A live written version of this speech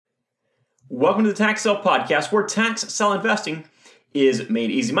Welcome to the Tax Sale Podcast, where tax sale investing is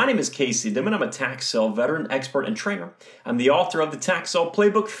made easy. My name is Casey Dimon. I'm a tax sale veteran, expert, and trainer. I'm the author of the Tax Sale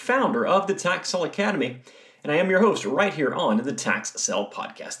Playbook, founder of the Tax Sale Academy, and I am your host right here on the Tax Sale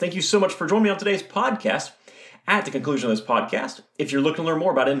Podcast. Thank you so much for joining me on today's podcast. At the conclusion of this podcast, if you're looking to learn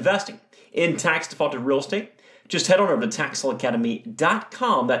more about investing in tax-defaulted real estate, just head on over to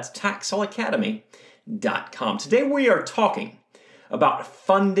taxsaleacademy.com. That's taxsaleacademy.com. Today we are talking about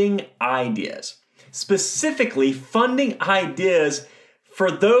funding ideas, specifically funding ideas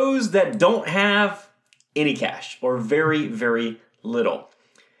for those that don't have any cash or very, very little.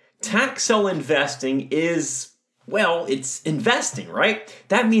 Tax sale investing is, well, it's investing, right?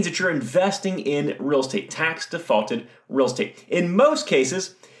 That means that you're investing in real estate, tax defaulted real estate. In most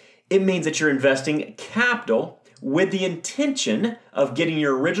cases, it means that you're investing capital with the intention of getting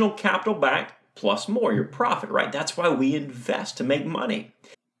your original capital back plus more, your profit, right? That's why we invest, to make money.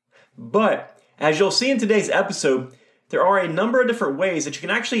 But as you'll see in today's episode, there are a number of different ways that you can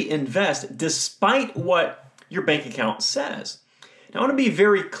actually invest despite what your bank account says. Now, I want to be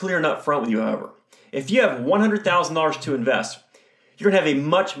very clear and upfront with you, however. If you have $100,000 to invest, you're going to have a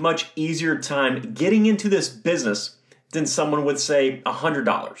much, much easier time getting into this business than someone would say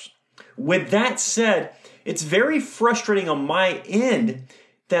 $100. With that said, it's very frustrating on my end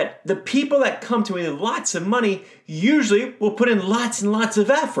that the people that come to me with lots of money usually will put in lots and lots of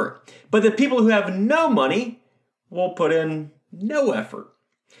effort. But the people who have no money will put in no effort.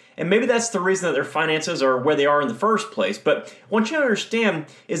 And maybe that's the reason that their finances are where they are in the first place. But what you understand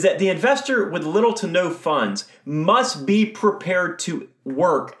is that the investor with little to no funds must be prepared to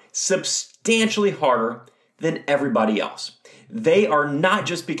work substantially harder than everybody else. They are not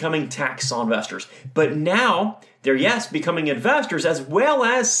just becoming tax sale investors, but now they're, yes, becoming investors as well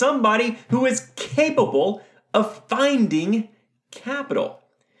as somebody who is capable of finding capital.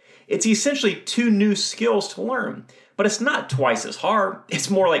 It's essentially two new skills to learn, but it's not twice as hard. It's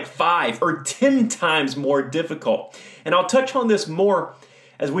more like 5 or 10 times more difficult. And I'll touch on this more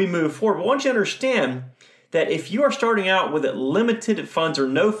as we move forward. But I want you to understand that if you are starting out with limited funds or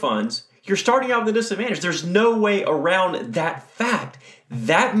no funds, you're starting out with a disadvantage. There's no way around that fact.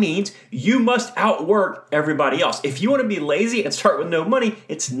 That means you must outwork everybody else. If you want to be lazy and start with no money,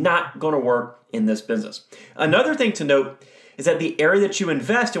 it's not going to work in this business. Another thing to note is that the area that you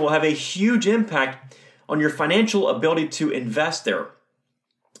invest in will have a huge impact on your financial ability to invest there.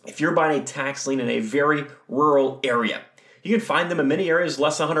 If you're buying a tax lien in a very rural area, you can find them in many areas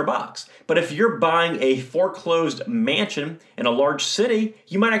less than $100. But if you're buying a foreclosed mansion in a large city,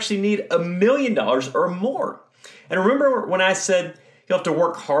 you might actually need $1 million or more. And remember when I said you'll have to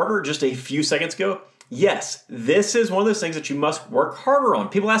work harder just a few seconds ago? Yes, this is one of those things that you must work harder on.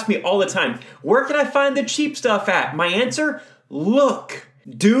 People ask me all the time, where can I find the cheap stuff at? My answer, look,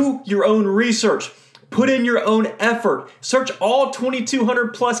 do your own research. Put in your own effort. Search all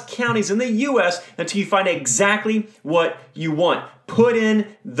 2,200 plus counties in the U.S. until you find exactly what you want. Put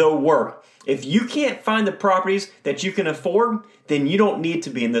in the work. If you can't find the properties that you can afford, then you don't need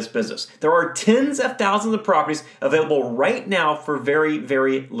to be in this business. There are tens of thousands of properties available right now for very,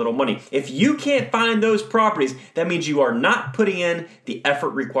 very little money. If you can't find those properties, that means you are not putting in the effort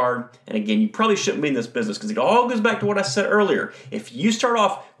required. And again, you probably shouldn't be in this business because it all goes back to what I said earlier. If you start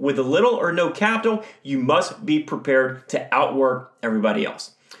off with little or no capital, you must be prepared to outwork everybody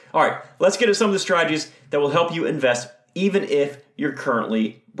else. All right, let's get to some of the strategies that will help you invest even if you're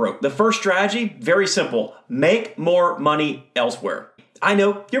currently broke. The first strategy, very simple. Make more money elsewhere. I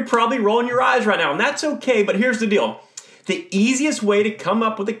know you're probably rolling your eyes right now, and that's okay, but here's the deal. The easiest way to come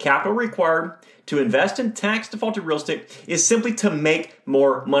up with the capital required to invest in tax defaulted real estate is simply to make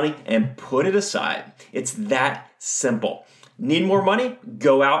more money and put it aside. It's that simple. Need more money?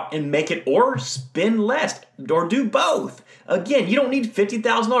 Go out and make it, or spend less, or do both. Again, you don't need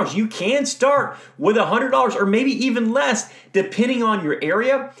 $50,000. You can start with $100 or maybe even less, depending on your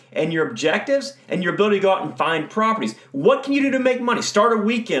area and your objectives and your ability to go out and find properties. What can you do to make money? Start a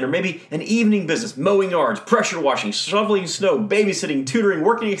weekend or maybe an evening business, mowing yards, pressure washing, shoveling snow, babysitting, tutoring,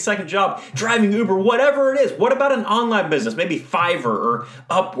 working a second job, driving Uber, whatever it is. What about an online business? Maybe Fiverr or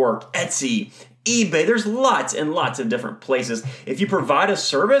Upwork, Etsy, eBay. There's lots and lots of different places. If you provide a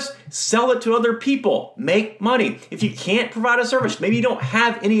service, sell it to other people. Make money. If you can't provide a service, maybe you don't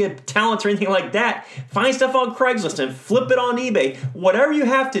have any talents or anything like that, find stuff on Craigslist and flip it on eBay. Whatever you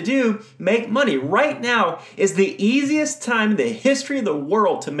have to do, make money. Right now is the easiest time in the history of the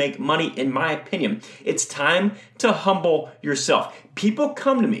world to make money, in my opinion. It's time to humble yourself. People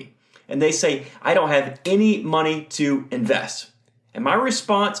come to me and they say, I don't have any money to invest. And my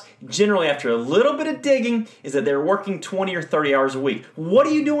response, generally after a little bit of digging, is that they're working 20 or 30 hours a week. What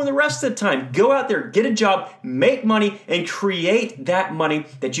are you doing the rest of the time? Go out there, get a job, make money, and create that money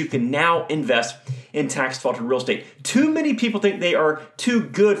that you can now invest in tax defaulted real estate. Too many people think they are too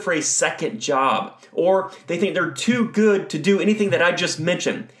good for a second job, or they think they're too good to do anything that I just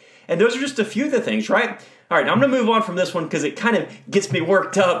mentioned. And those are just a few of the things, right? All right, now I'm going to move on from this one because it kind of gets me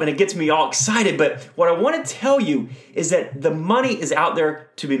worked up and it gets me all excited. But what I want to tell you is that the money is out there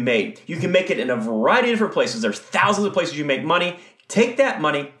to be made. You can make it in a variety of different places. There's thousands of places you make money. Take that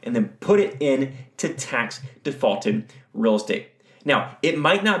money and then put it into tax defaulted real estate. Now, it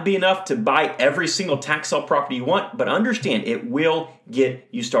might not be enough to buy every single tax sale property you want, but understand it will get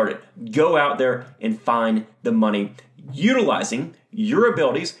you started. Go out there and find the money utilizing your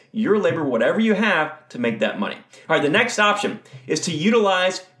abilities, your labor, whatever you have to make that money. All right, the next option is to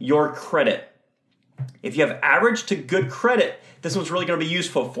utilize your credit. If you have average to good credit, this one's really going to be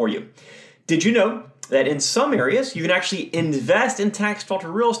useful for you. Did you know that in some areas you can actually invest in tax defaulted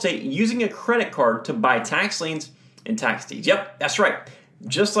real estate using a credit card to buy tax liens and tax deeds? Yep, that's right.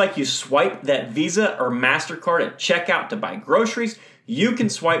 Just like you swipe that Visa or MasterCard at checkout to buy groceries, you can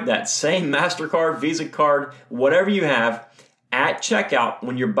swipe that same MasterCard, Visa card, whatever you have, at checkout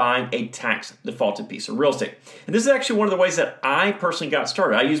when you're buying a tax defaulted piece of real estate. And this is actually one of the ways that I personally got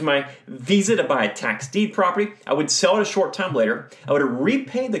started. I used my Visa to buy a tax deed property. I would sell it a short time later. I would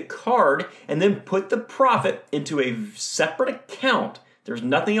repay the card and then put the profit into a separate account. There's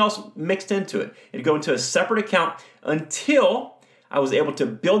nothing else mixed into it. It'd go into a separate account until I was able to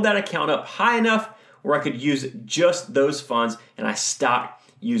build that account up high enough where I could use just those funds, and I stopped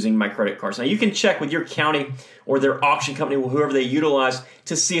using my credit cards. Now you can check with your county or their auction company or whoever they utilize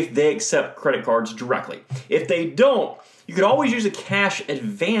to see if they accept credit cards directly. If they don't, you could always use a cash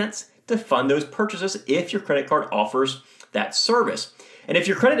advance to fund those purchases if your credit card offers that service. And if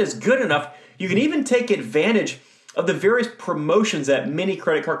your credit is good enough, you can even take advantage of the various promotions that many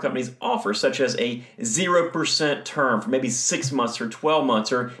credit card companies offer, such as a 0% term for maybe 6 months or 12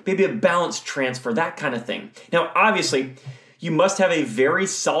 months, or maybe a balance transfer, that kind of thing. Now, obviously, you must have a very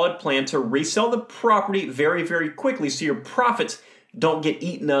solid plan to resell the property very, very quickly so your profits don't get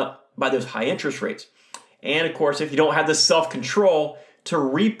eaten up by those high interest rates. And of course, if you don't have the self-control to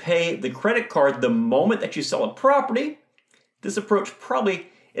repay the credit card the moment that you sell a property, this approach probably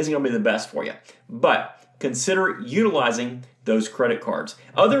isn't going to be the best for you. But consider utilizing those credit cards.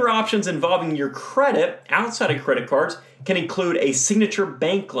 Other options involving your credit outside of credit cards can include a signature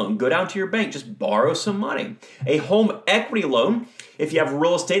bank loan. Go down to your bank, just borrow some money. A home equity loan, if you have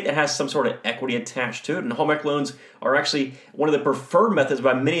real estate that has some sort of equity attached to it. And home equity loans are actually one of the preferred methods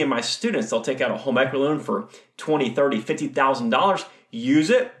by many of my students. They'll take out a home equity loan for $20,000, $30,000, $50,000.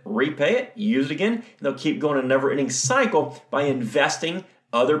 Use it, repay it, use it again, and they'll keep going in a never-ending cycle by investing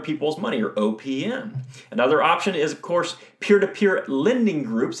other people's money, or OPM. Another option is, of course, peer-to-peer lending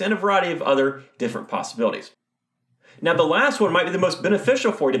groups and a variety of other different possibilities. Now, the last one might be the most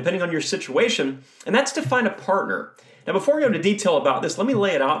beneficial for you, depending on your situation, and that's to find a partner. Now, before we go into detail about this, let me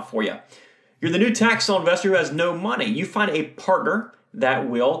lay it out for you. You're the new tax sale investor who has no money. You find a partner that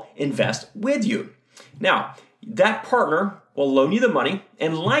will invest with you. Now, that partner will loan you the money,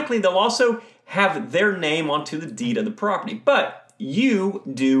 and likely they'll also have their name onto the deed of the property. But you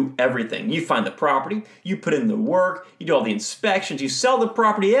do everything. You find the property, you put in the work, you do all the inspections, you sell the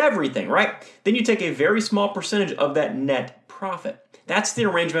property, everything, right? Then you take a very small percentage of that net profit. That's the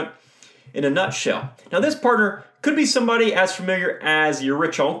arrangement in a nutshell. Now, this partner could be somebody as familiar as your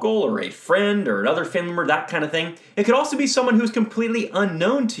rich uncle or a friend or another family member, that kind of thing. It could also be someone who's completely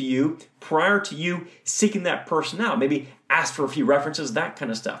unknown to you prior to you seeking that person out. Maybe ask for a few references, that kind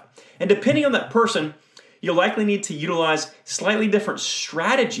of stuff. And depending on that person, you'll likely need to utilize slightly different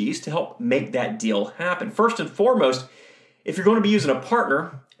strategies to help make that deal happen. First and foremost, if you're going to be using a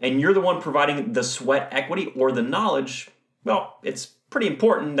partner and you're the one providing the sweat equity or the knowledge, well, it's pretty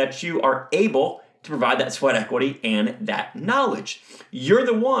important that you are able to provide that sweat equity and that knowledge. You're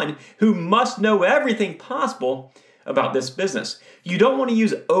the one who must know everything possible about this business. You don't want to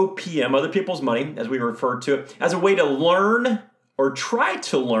use OPM, other people's money, as we refer to it, as a way to learn or try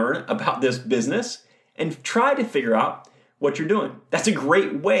to learn about this business and try to figure out what you're doing. That's a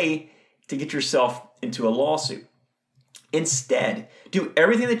great way to get yourself into a lawsuit. Instead, do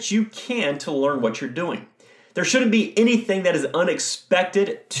everything that you can to learn what you're doing. There shouldn't be anything that is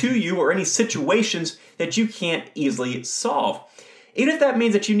unexpected to you or any situations that you can't easily solve. Even if that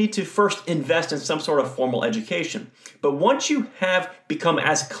means that you need to first invest in some sort of formal education. But once you have become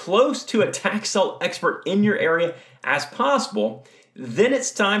as close to a tax sale expert in your area as possible, Then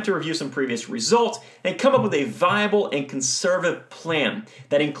it's time to review some previous results and come up with a viable and conservative plan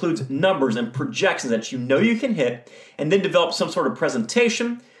that includes numbers and projections that you know you can hit, and then develop some sort of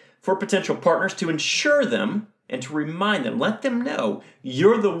presentation for potential partners to ensure them and to remind them, let them know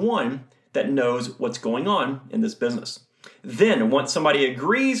you're the one that knows what's going on in this business. Then, once somebody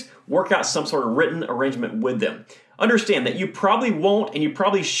agrees, work out some sort of written arrangement with them. Understand that you probably won't and you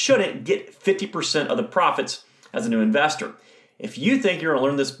probably shouldn't get 50% of the profits as a new investor. If you think you're going to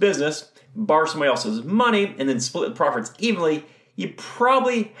learn this business, borrow somebody else's money, and then split the profits evenly, you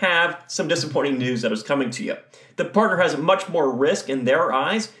probably have some disappointing news that is coming to you. The partner has much more risk in their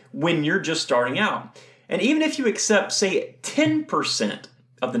eyes when you're just starting out. And even if you accept, say, 10%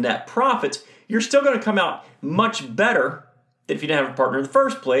 of the net profits, you're still going to come out much better than if you didn't have a partner in the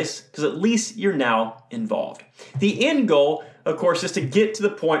first place, because at least you're now involved. The end goal, of course, is to get to the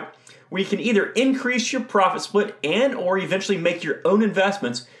point where you can either increase your profit split and or eventually make your own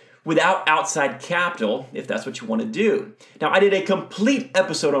investments without outside capital, if that's what you want to do. Now, I did a complete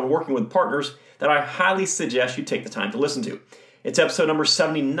episode on working with partners that I highly suggest you take the time to listen to. It's episode number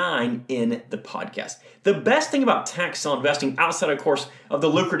 79 in the podcast. The best thing about tax sale investing, outside, of course, of the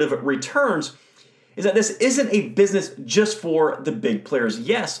lucrative returns, is that this isn't a business just for the big players.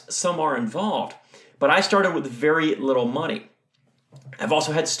 Yes, some are involved, but I started with very little money. I've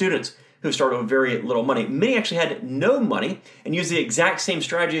also had students who started with very little money. Many actually had no money and used the exact same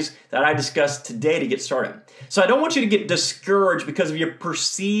strategies that I discussed today to get started. So I don't want you to get discouraged because of your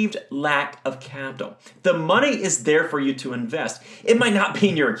perceived lack of capital. The money is there for you to invest. It might not be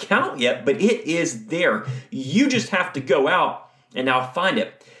in your account yet, but it is there. You just have to go out and now find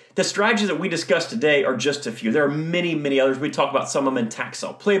it. The strategies that we discussed today are just a few. There are many, many others. We talk about some of them in Tax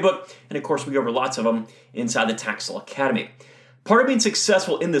Sale Playbook, and of course we go over lots of them inside the Tax Sale Academy. Part of being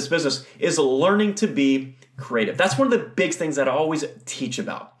successful in this business is learning to be creative. That's one of the big things that I always teach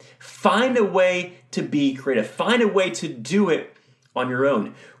about. Find a way to be creative. Find a way to do it on your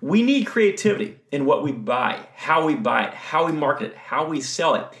own. We need creativity in what we buy, how we market it, how we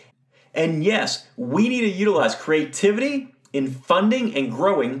sell it. And yes, we need to utilize creativity in funding and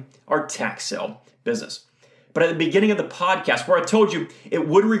growing our tax sale business. But at the beginning of the podcast, where I told you it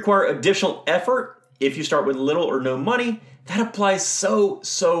would require additional effort if you start with little or no money, that applies so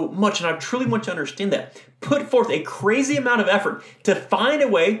much. And I truly want you to understand that. Put forth a crazy amount of effort to find a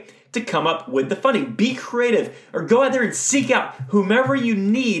way to come up with the funding. Be creative, or go out there and seek out whomever you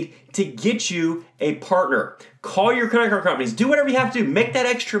need to get you a partner. Call your credit card companies. Do whatever you have to do. Make that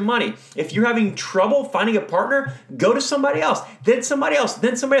extra money. If you're having trouble finding a partner, go to somebody else, then somebody else,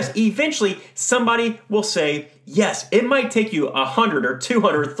 then somebody else. Eventually, somebody will say yes. It might take you 100 or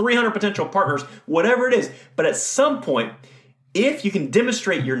 200 or 300 potential partners, whatever it is. But at some point, if you can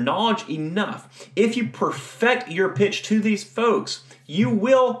demonstrate your knowledge enough, if you perfect your pitch to these folks, you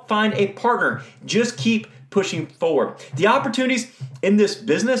will find a partner. Just keep pushing forward. The opportunities in this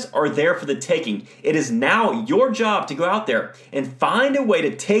business are there for the taking. It is now your job to go out there and find a way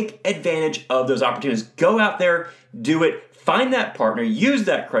to take advantage of those opportunities. Go out there, do it, find that partner, use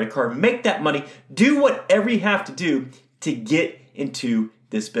that credit card, make that money, do whatever you have to do to get into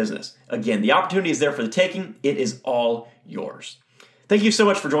this business. Again, the opportunity is there for the taking. It is all yours. Thank you so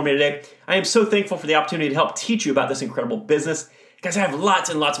much for joining me today. I am so thankful for the opportunity to help teach you about this incredible business. Guys, I have lots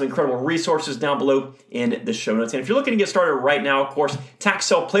and lots of incredible resources down below in the show notes. And if you're looking to get started right now, of course, Tax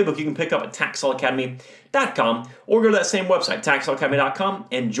Sale Playbook you can pick up at TaxSaleAcademy.com, or go to that same website, TaxSaleAcademy.com,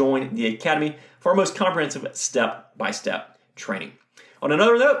 and join the Academy for our most comprehensive step-by-step training. On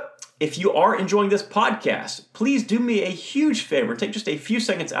another note, if you are enjoying this podcast, please do me a huge favor. Take just a few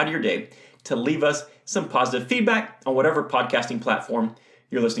seconds out of your day to leave us some positive feedback on whatever podcasting platform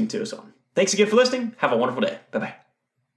you're listening to us on. Thanks again for listening. Have a wonderful day. Bye-bye.